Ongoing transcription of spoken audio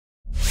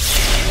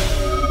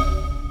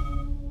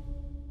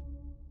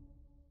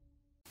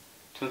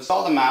To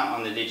install the mount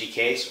on the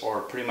DigiCase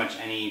or pretty much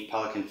any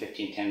Pelican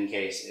 1510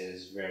 case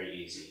is very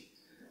easy.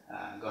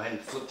 Go ahead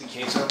and flip the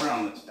case over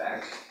on its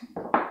back.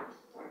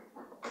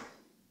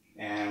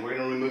 And we're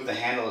going to remove the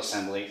handle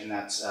assembly, and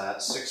that's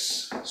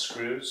 6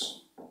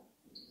 screws.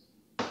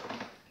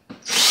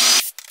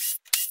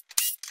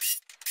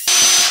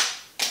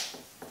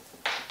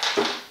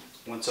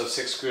 Once those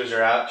 6 screws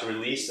are out, to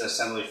release the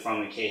assembly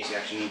from the case, you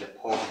actually need to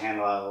pull the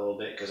handle out a little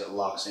bit because it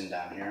locks in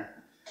down here.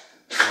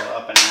 Pull it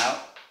up and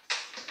out.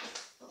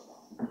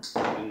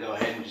 We can go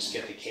ahead and just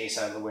get the case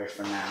out of the way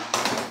for now.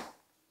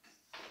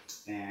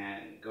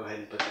 And go ahead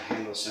and put the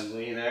handle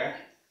assembly there.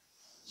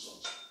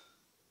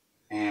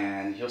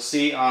 And you'll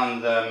see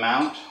on the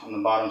mount on the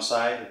bottom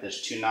side that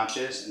there's 2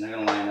 notches, and they're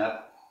going to line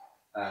up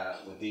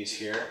with these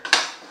here.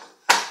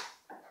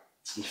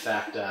 In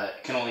fact,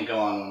 it can only go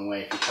on one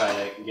way. If you try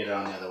to get it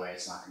on the other way,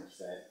 it's not going to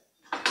fit.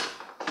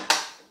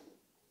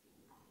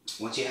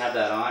 Once you have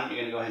that on, you're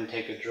going to go ahead and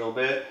take a drill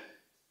bit,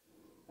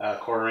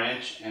 1/4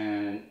 inch,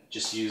 and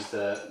just use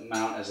the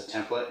mount as a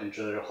template and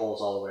drill your holes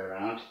all the way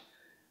around.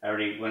 I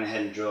already went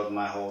ahead and drilled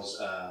my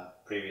holes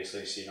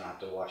previously, so you don't have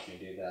to watch me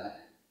do that.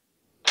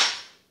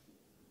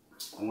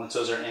 And once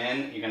those are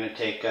in, you're going to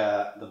take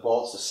the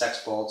bolts, the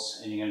sex bolts,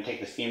 and you're going to take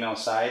the female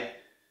side,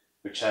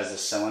 which has the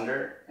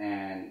cylinder,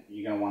 and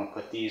you're going to want to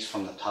put these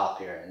from the top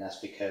here, and that's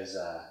because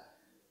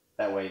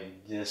that way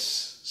this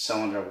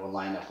cylinder will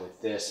line up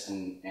with this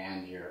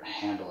and your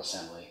handle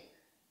assembly.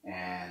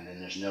 And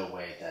then there's no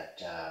way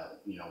that,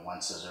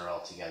 once those are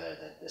all together,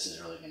 that this is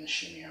really going to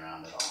shimmy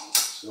around at all.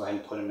 So go ahead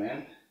and put them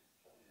in.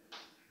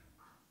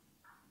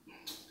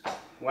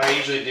 What I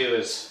usually do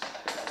is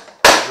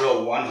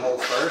drill one hole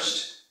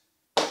first.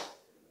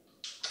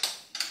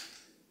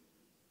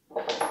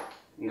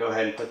 And go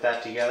ahead and put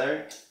that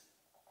together.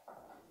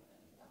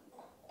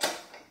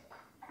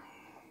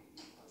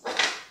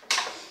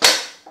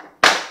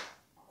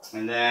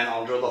 And then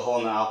I'll drill the hole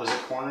in the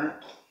opposite corner.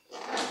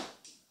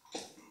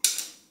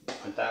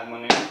 Put that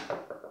one in.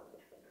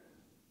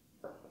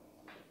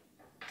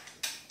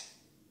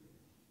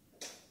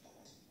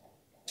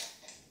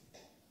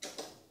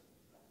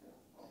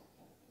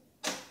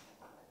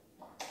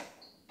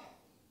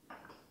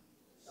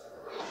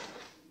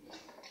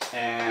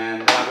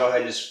 And then I'll go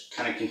ahead and just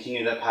kind of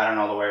continue that pattern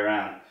all the way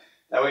around.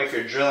 That way if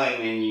you're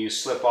drilling and you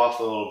slip off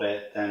a little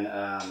bit, then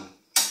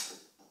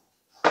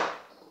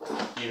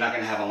you're not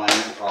going to have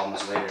alignment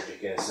problems later,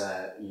 because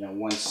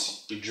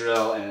once you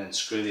drill and then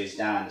screw these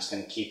down, it's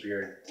going to keep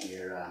your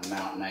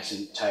mount nice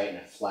and tight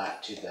and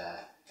flat to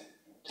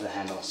the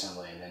handle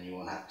assembly, and then you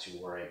won't have to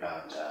worry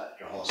about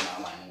your holes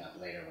not lining up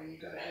later when you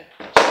go ahead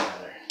and put it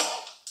together.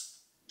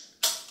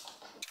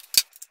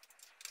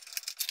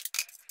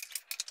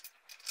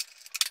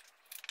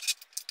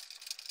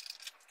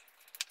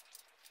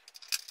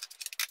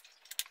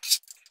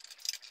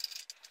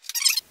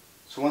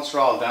 So once we're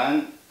all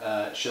done,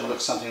 it should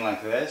look something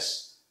like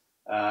this.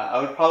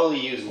 I would probably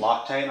use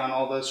Loctite on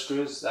all those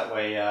screws. That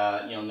way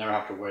you'll never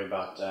have to worry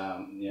about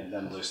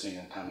them loosening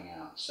and coming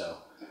out. So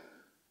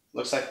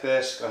looks like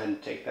this. Go ahead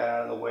and take that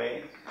out of the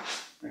way.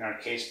 Bring our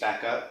case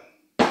back up.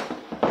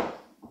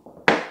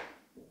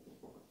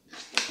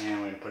 And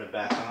we're going to put it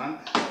back on.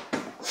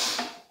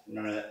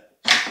 Remember that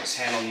this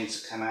handle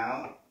needs to come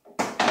out.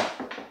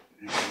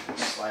 And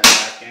slide it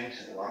back in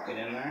to lock it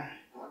in there.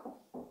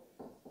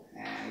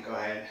 And go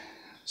ahead.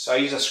 So I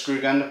use a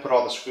screw gun to put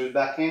all the screws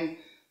back in,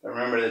 but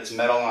remember that it's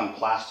metal on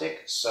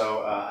plastic,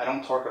 so I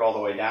don't torque it all the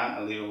way down.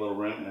 I leave a little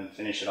room and then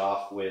finish it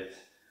off with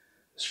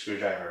a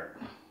screwdriver.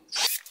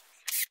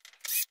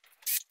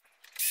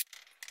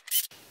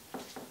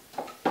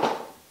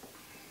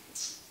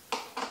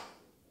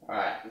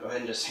 Alright, go ahead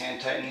and just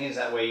hand tighten these,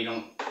 that way you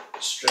don't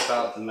strip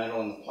out the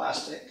metal and the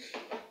plastic.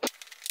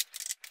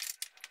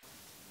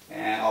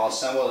 And I'll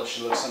assemble it,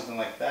 should look something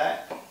like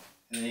that.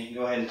 And then you can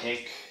go ahead and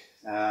take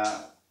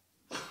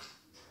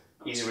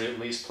easy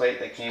release plate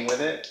that came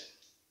with it,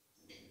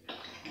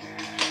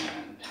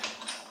 and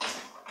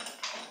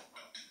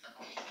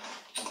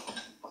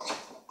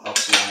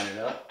helps you line it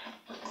up.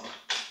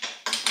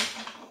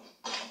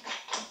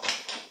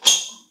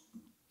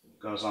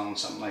 Goes on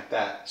something like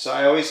that. So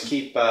I always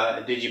keep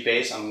a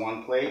DigiBase on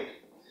one plate,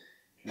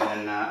 and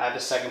then I have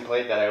a second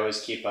plate that I always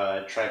keep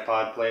a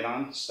tripod plate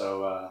on.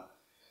 So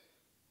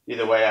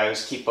either way, I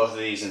always keep both of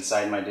these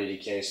inside my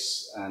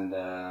DigiCase, and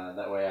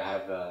that way I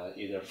have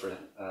either for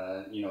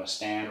a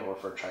stand or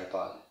for a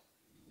tripod.